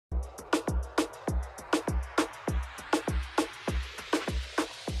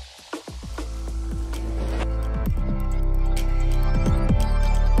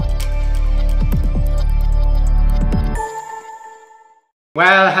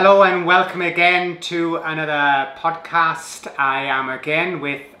Well, hello and welcome again to another podcast. I am again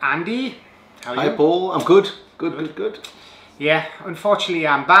with Andy. How are you? Hi Paul, I'm good. Good. Yeah, unfortunately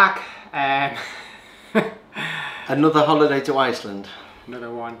I'm back. Another holiday to Iceland.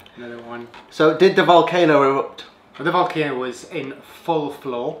 Another one. So did the volcano erupt? The volcano was in full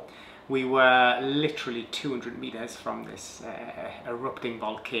flow. We were literally 200 meters from this erupting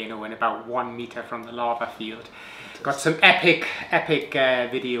volcano and about 1 meter from the lava field. Got some epic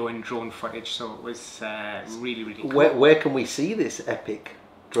video and drone footage, so it was really cool. Where can we see this epic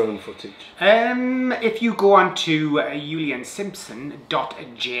drone footage? If you go on to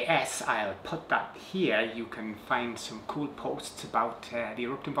juliansimpson.js, I'll put that here, you can find some cool posts about the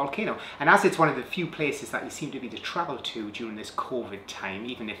erupting volcano. And as it's one of the few places that you seem to be to travel to during this COVID time,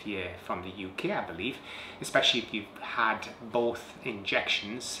 even if you're from the UK, I believe, especially if you've had both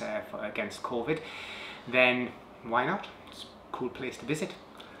injections against COVID, then why not? It's a cool place to visit.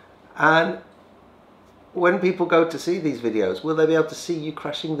 And when people go to see these videos, will they be able to see you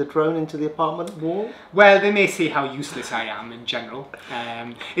crashing the drone into the apartment wall? Well, they may see how useless I am in general.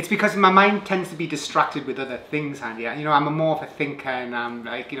 It's because my mind tends to be distracted with other things, Andy. You know, I'm more of a thinker, and I'm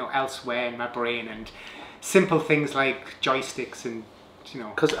like, you know, elsewhere in my brain, and simple things like joysticks and, you know.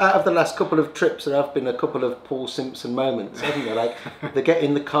 Because out of the last couple of trips, there have been a couple of Paul Simpson moments, haven't there? Like they get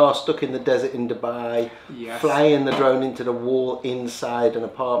in the car, stuck in the desert in Dubai, yes, flying the drone into the wall inside an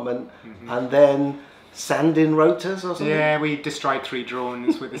apartment, and then sand in rotors or something? Yeah, we destroyed 3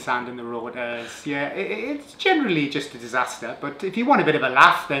 drones with the sand in the rotors. Yeah, it's generally just a disaster, but if you want a bit of a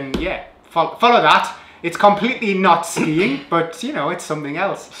laugh, then yeah, follow that. It's completely not skiing, but you know, it's something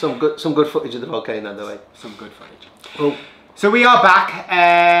else. Some good footage of the volcano, though. Some good footage. Well, so we are back,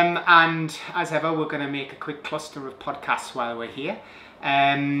 and as ever, we're going to make a quick cluster of podcasts while we're here.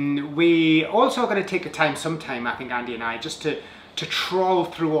 We also are going to take the time sometime, I think, Andy and I, just to trawl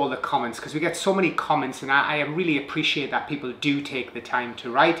through all the comments, because we get so many comments, and I really appreciate that people do take the time to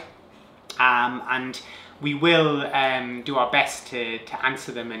write, and we will do our best to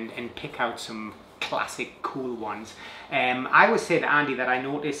answer them and pick out some classic cool ones. I would say to Andy that I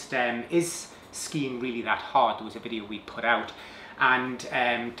noticed, is skiing really that hard? There was a video we put out, and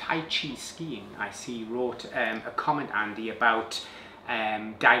Tai Chi Skiing, I see, wrote a comment, Andy, about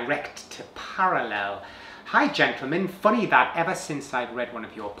direct to parallel. Hi gentlemen, funny that ever since I've read one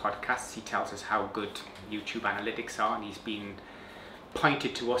of your podcasts, he tells us how good YouTube analytics are, and he's been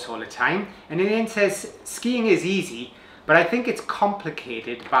pointed to us all the time. And then says, skiing is easy, but I think it's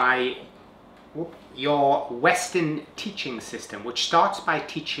complicated by your Western teaching system, which starts by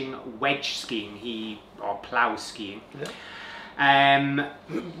teaching wedge skiing, or plough skiing. Yeah.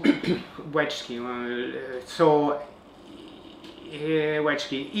 Wedge skiing, wedge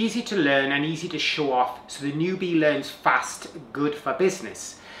skiing, easy to learn and easy to show off, so the newbie learns fast, good for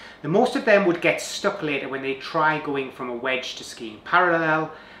business. The most of them would get stuck later when they try going from a wedge to skiing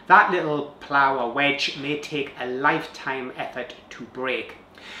parallel. That little plough or wedge may take a lifetime effort to break.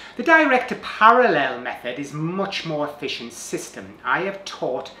 The direct to parallel method is much more efficient system. I have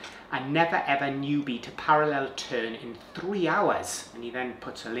taught a never ever newbie to parallel turn in 3 hours, and he then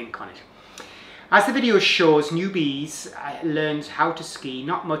puts a link on it. As the video shows, newbies learns how to ski,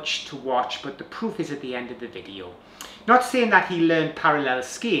 not much to watch, but the proof is at the end of the video. Not saying that he learned parallel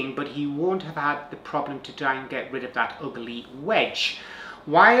skiing, but he won't have had the problem to try and get rid of that ugly wedge.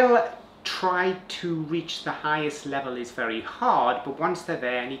 While try to reach the highest level is very hard, but once they're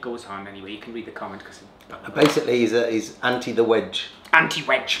there, and he goes on anyway, you can read the comment. Basically, he's anti the wedge.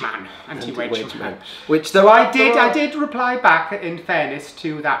 Anti-wedge man. Anti-wedge man. Which I did reply back, in fairness,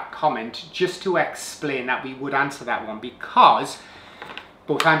 to that comment, just to explain that we would answer that one, because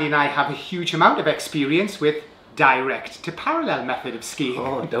both Andy and I have a huge amount of experience with direct to parallel method of skiing.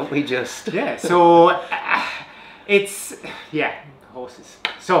 Oh, don't we just? Yeah, so it's, yeah, horses.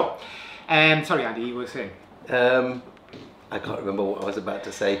 So, sorry Andy, you were saying? I can't remember what I was about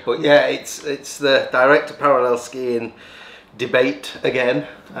to say, but yeah, it's the direct to parallel skiing debate again,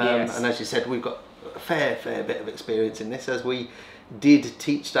 yes. And as you said, we've got a fair bit of experience in this, as we did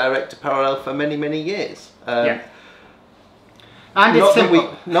teach direct to parallel for many years. Yeah. And it's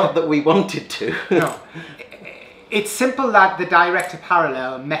simple. Not that we wanted to. No. It's simple that the direct to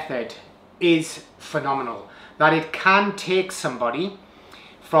parallel method is phenomenal. That it can take somebody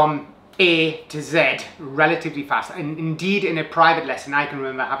from A to Z relatively fast. And indeed, in a private lesson, I can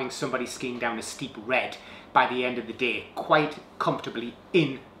remember having somebody skiing down a steep red by the end of the day, quite comfortably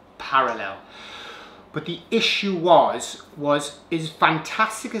in parallel. But the issue was as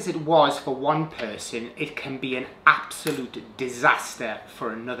fantastic as it was for one person, it can be an absolute disaster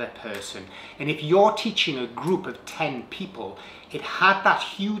for another person. And if you're teaching a group of 10 people, it had that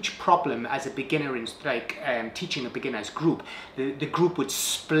huge problem as a beginner, in teaching a beginner's group. The group would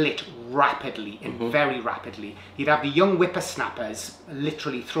split rapidly and very rapidly. You'd have the young whippersnappers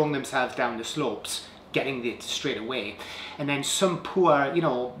literally throwing themselves down the slopes, getting it straight away. And then some poor, you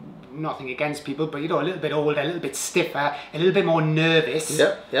know, nothing against people, but you know, a little bit older, a little bit stiffer, a little bit more nervous,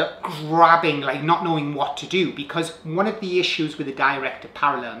 grabbing, like not knowing what to do. Because one of the issues with the direct to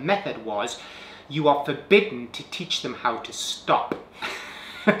parallel method was you are forbidden to teach them how to stop.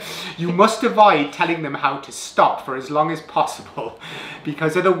 You must avoid telling them how to stop for as long as possible,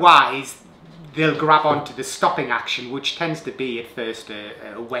 because otherwise they'll grab onto the stopping action, which tends to be at first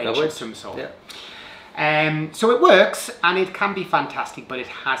a wedge of some sort. So it works and it can be fantastic, but it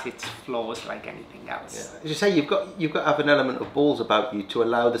has its flaws like anything else. As you say, you've got to have an element of balls about you to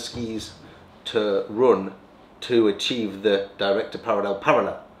allow the skis to run to achieve the direct to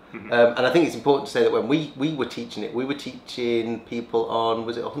parallel. And I think it's important to say that when we were teaching it, we were teaching people on,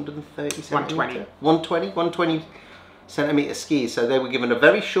 was it 130 centimetre? 120 centimetre skis. So they were given a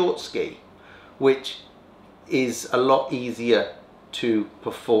very short ski, which is a lot easier to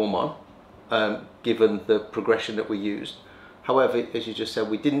perform on, given the progression that we used. However, as you just said,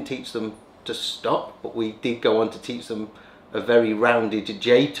 we didn't teach them to stop, but we did go on to teach them a very rounded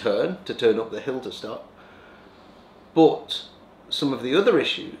J-turn to turn up the hill to stop. But some of the other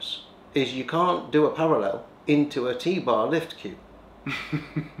issues is you can't do a parallel into a T-bar lift cue.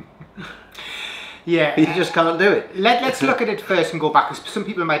 Yeah, you just can't do it. Let's look at it first and go back, because some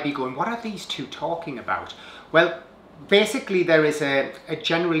people might be going, what are these two talking about? Well, basically there is a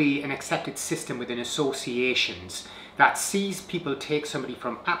generally an accepted system within associations that sees people take somebody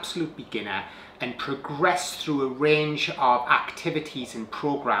from absolute beginner and progress through a range of activities and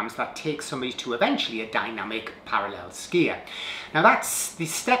programs that take somebody to eventually a dynamic parallel skier. Now that's the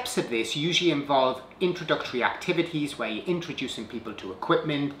steps of this usually involve introductory activities where you're introducing people to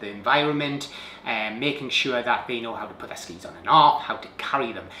equipment, the environment, and making sure that they know how to put their skis on and off, how to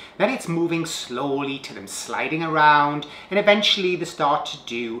carry them. Then it's moving slowly to them sliding around, and eventually they start to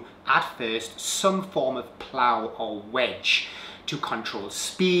do, at first, some form of plough or wedge to control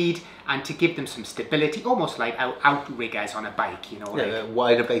speed and to give them some stability, almost like outriggers on a bike, you know. Yeah, a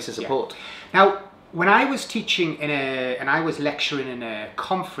wider base of support. Now, when I was teaching and I was lecturing in a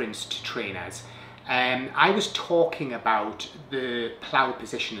conference to trainers, I was talking about the plough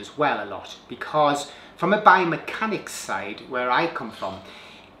position as well a lot, because from a biomechanics side, where I come from,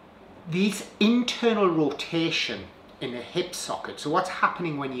 these internal rotation in the hip socket, so what's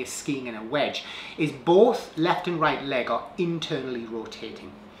happening when you're skiing in a wedge, is both left and right leg are internally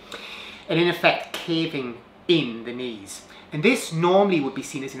rotating and in effect caving in the knees. And this normally would be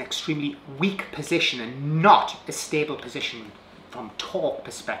seen as an extremely weak position and not a stable position from torque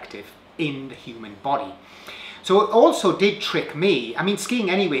perspective in the human body. So it also did trick me. I mean, skiing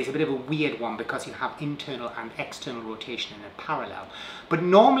anyway is a bit of a weird one because you have internal and external rotation in a parallel. But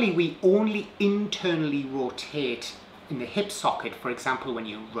normally we only internally rotate in the hip socket, for example, when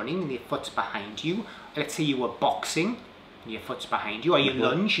you're running and your foot's behind you. Let's say you were boxing and your foot's behind you, or you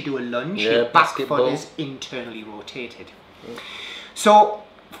lunge, you do a lunge, your back foot is internally rotated. So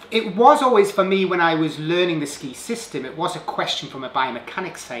it was always, for me, when I was learning the ski system, it was a question from a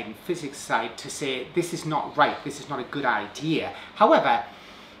biomechanics side and physics side to say, this is not right, this is not a good idea. However,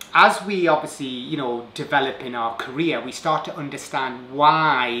 as we obviously, you know, develop in our career, we start to understand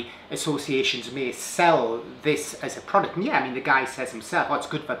why associations may sell this as a product. And yeah, I mean, the guy says himself, oh, it's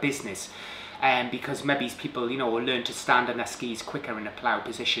good for business. Because maybe people, you know, learn to stand on their skis quicker in a plough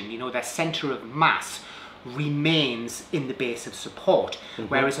position. You know, their centre of mass remains in the base of support,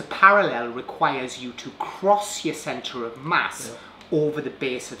 whereas a parallel requires you to cross your centre of mass over the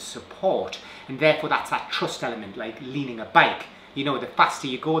base of support. And therefore, that's that trust element, like leaning a bike. You know, the faster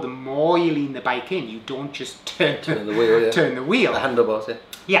you go, the more you lean the bike in. You don't just turn the wheel. Turn the wheel. The handlebars,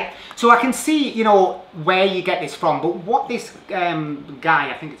 Yeah. So I can see, you know, where you get this from. But what this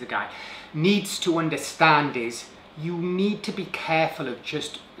guy, I think it's a guy, needs to understand is you need to be careful of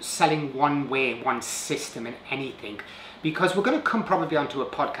just selling one way, one system in anything. Because we're going to come probably onto a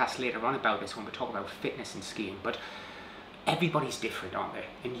podcast later on about this when we talk about fitness and skiing. But everybody's different, aren't they?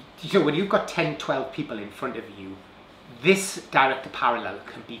 And you know, when you've got 10, 12 people in front of you, this direct to parallel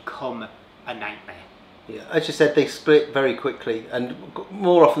can become a nightmare. Yeah, as you said, they split very quickly, and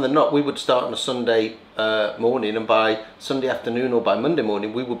more often than not, we would start on a Sunday morning, and by Sunday afternoon or by Monday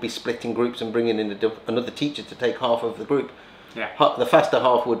morning, we would be splitting groups and bringing in another teacher to take half of the group. Yeah. The faster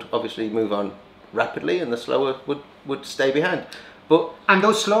half would obviously move on rapidly, and the slower would stay behind. And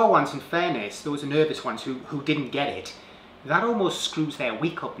those slower ones, in fairness, those nervous ones who didn't get it, that almost screws their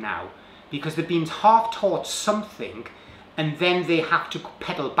week up now, because they've been half taught something, and then they have to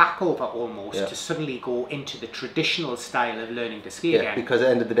pedal back over almost to suddenly go into the traditional style of learning to ski again. Because at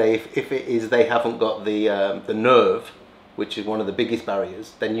the end of the day, if it is they haven't got the nerve, which is one of the biggest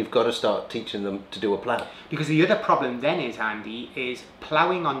barriers, then you've got to start teaching them to do a plough. Because the other problem then is, Andy, is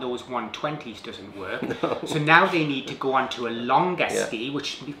ploughing on those 120s doesn't work. No. So now they need to go onto a longer ski,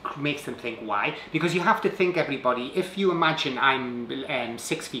 which makes them think, why? Because you have to think, everybody, if you imagine I'm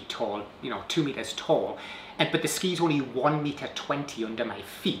 6 feet tall, 2 meters tall, but the ski's only 1 meter 20 under my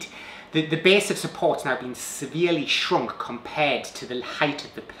feet. The base of support's now been severely shrunk compared to the height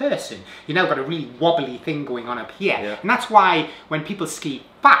of the person. You've now got a really wobbly thing going on up here. Yeah. And that's why when people ski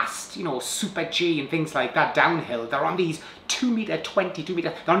fast, Super G and things like that downhill, they're on these 2 meter 20,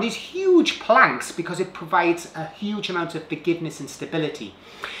 they're on these huge planks, because it provides a huge amount of forgiveness and stability.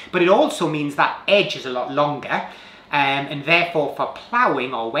 But it also means that edge is a lot longer, and therefore for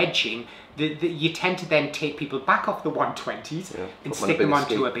ploughing or wedging, you tend to then take people back off the 120s and stick them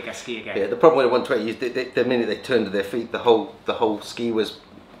onto a bigger ski again. Yeah, the problem with the 120 is the minute they turned to their feet, the whole ski was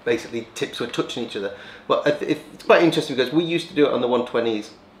basically, tips were touching each other. But it's quite interesting, because we used to do it on the 120s.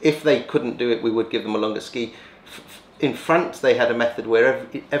 If they couldn't do it, we would give them a longer ski. In France, they had a method where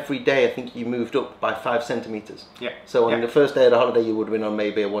every day, I think you moved up by 5 centimeters. Yeah. So on the first day of the holiday, you would have been on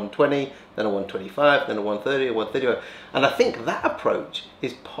maybe a 120, then a 125, then a 130, a 135. And I think that approach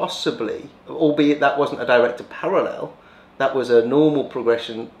is possibly, albeit that wasn't a direct to parallel, that was a normal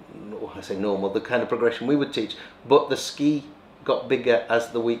progression. I say normal, the kind of progression we would teach, but the ski got bigger as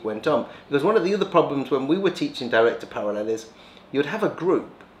the week went on. Because one of the other problems when we were teaching direct to parallel is you would have a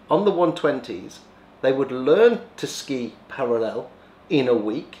group on the 120s. They would learn to ski parallel in a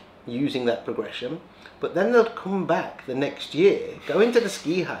week using that progression, but then they'll come back the next year, go into the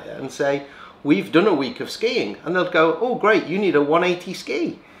ski hire and say, we've done a week of skiing. And they'll go, oh great, you need a 180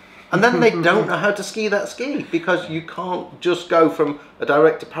 ski. And then they don't know how to ski that ski, because you can't just go from a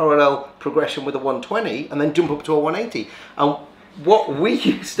direct to parallel progression with a 120 and then jump up to a 180. And what we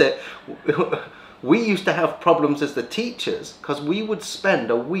used to have problems as the teachers, because we would spend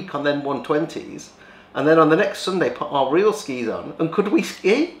a week on them 120s, and then on the next Sunday put our real skis on, and could we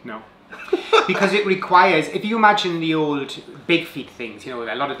ski? No. Because it requires, if you imagine the old big feet things, a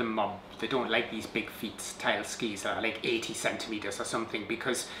lot of them they don't like these big feet style skis that are like 80 centimeters or something,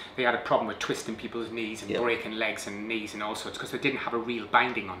 because they had a problem with twisting people's knees and breaking legs and knees and all sorts, because they didn't have a real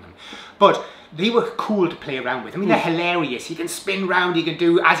binding on them. But they were cool to play around with. I mean, they're hilarious. You can spin round, you can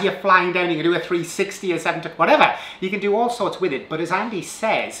do, as you're flying down, you can do a 360 or 7, whatever. You can do all sorts with it. But as Andy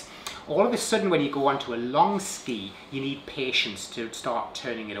says, all of a sudden when you go onto a long ski, you need patience to start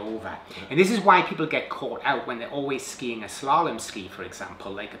turning it over. And this is why people get caught out when they're always skiing a slalom ski, for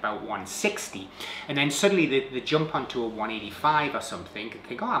example, like about 160. And then suddenly they jump onto a 185 or something and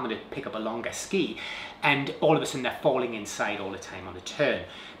think, oh, I'm going to pick up a longer ski. And all of a sudden they're falling inside all the time on the turn,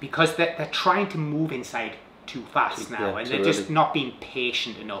 because they're trying to move inside too fast now, and they're just not being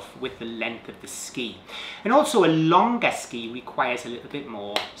patient enough with the length of the ski. And also a longer ski requires a little bit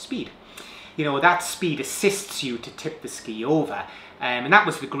more speed. That speed assists you to tip the ski over. And that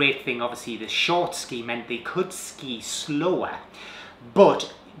was the great thing. Obviously the short ski meant they could ski slower,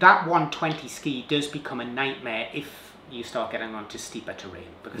 but that 120 ski does become a nightmare if you start getting onto steeper terrain,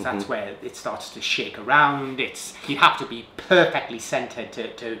 because that's where it starts to shake around. You have to be perfectly centered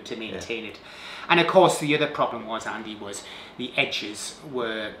to maintain it. And of course the other problem was, Andy, was the edges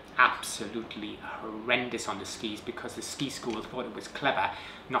were absolutely horrendous on the skis, because the ski school thought it was clever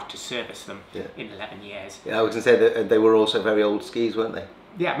not to service them in 11 years. Yeah, I was going to say that they were also very old skis, weren't they?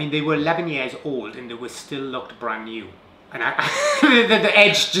 Yeah, I mean, they were 11 years old and they were still looked brand new. And the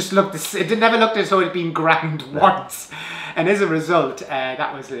edge just looked, it never looked as though it had been ground once. And as a result,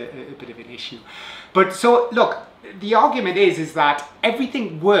 that was a bit of an issue. But so, look, the argument is that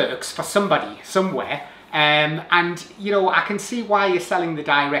everything works for somebody, somewhere. And, I can see why you're selling the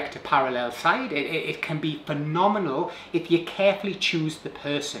direct to parallel side. It can be phenomenal if you carefully choose the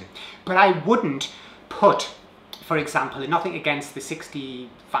person. But I wouldn't put, for example, and nothing against the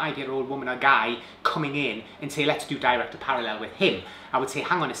 65-year-old woman or guy coming in and say, let's do direct to parallel with him. I would say,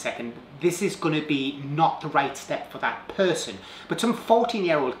 hang on a second, this is going to be not the right step for that person. But some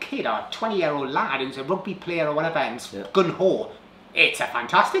 14-year-old kid or 20-year-old lad who's a rugby player or whatever and gun-ho, it's a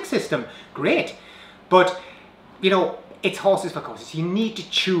fantastic system, great. But, it's horses for courses. You need to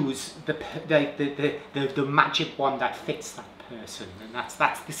choose the magic one that fits that person, and that's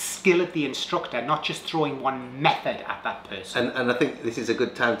the skill of the instructor, not just throwing one method at that person. And I think this is a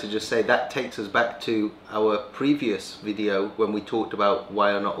good time to just say that takes us back to our previous video when we talked about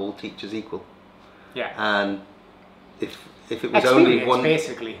why are not all teachers equal. Yeah. And if it was experience, only one,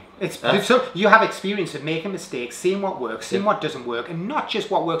 basically, so you have experience of making mistakes, seeing what works, seeing what doesn't work, and not just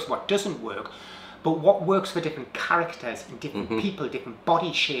what works, what doesn't work, but what works for different characters and different people, different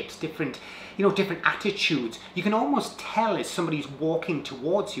body shapes, different, you know, different attitudes. You can almost tell as somebody's walking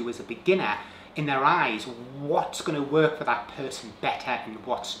towards you as a beginner in their eyes what's going to work for that person better and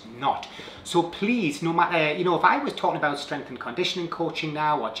what's not. So please, no matter, you know, if I was talking about strength and conditioning coaching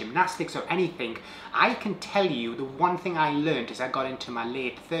now, or gymnastics or anything, I can tell you the one thing I learned as I got into my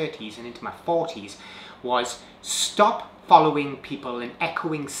late 30s and into my 40s was stop following people and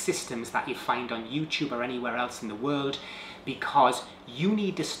echoing systems that you find on YouTube or anywhere else in the world, because you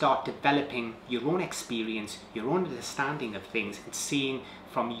need to start developing your own experience, your own understanding of things, and seeing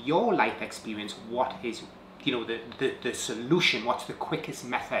from your life experience what is, you know, the solution, what's the quickest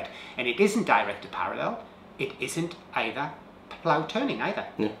method. And it isn't direct to parallel, it isn't either plough turning either.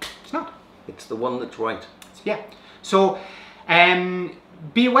 Yeah. It's not. It's the one that's right. Yeah. So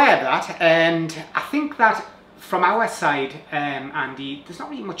be aware of that, and I think that from our side, Andy, there's not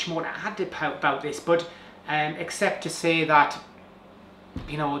really much more to add about this, but except to say that,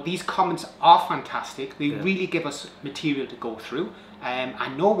 you know, these comments are fantastic. They really give us material to go through.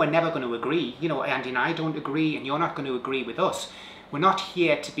 I know we're never going to agree. You know, Andy and I don't agree, and you're not going to agree with us. We're not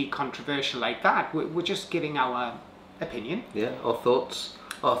here to be controversial like that. We're just giving our opinion. Yeah, our thoughts,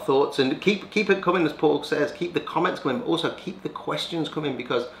 and keep it coming, as Paul says. Keep the comments coming, but also keep the questions coming,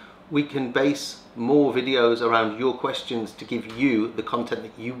 because we can base more videos around your questions to give you the content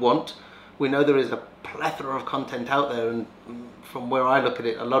that you want. We know there is a plethora of content out there, and from where I look at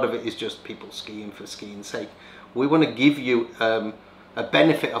it, a lot of it is just people skiing for skiing's sake. We want to give you a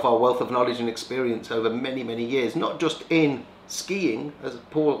benefit of our wealth of knowledge and experience over many, many years, not just in skiing, as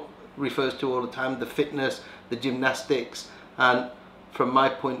Paul refers to all the time, the fitness, the gymnastics, and from my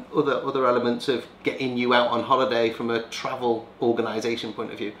point, other elements of getting you out on holiday from a travel organisation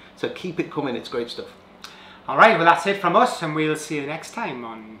point of view. So keep it coming, it's great stuff. All right, well that's it from us, and we'll see you next time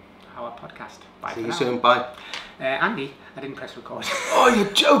on our podcast. Bye. See you soon, bye. Andy, I didn't press record. Oh,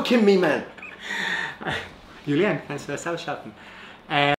 you're joking me, man. Julian, thanks for the self-shouting.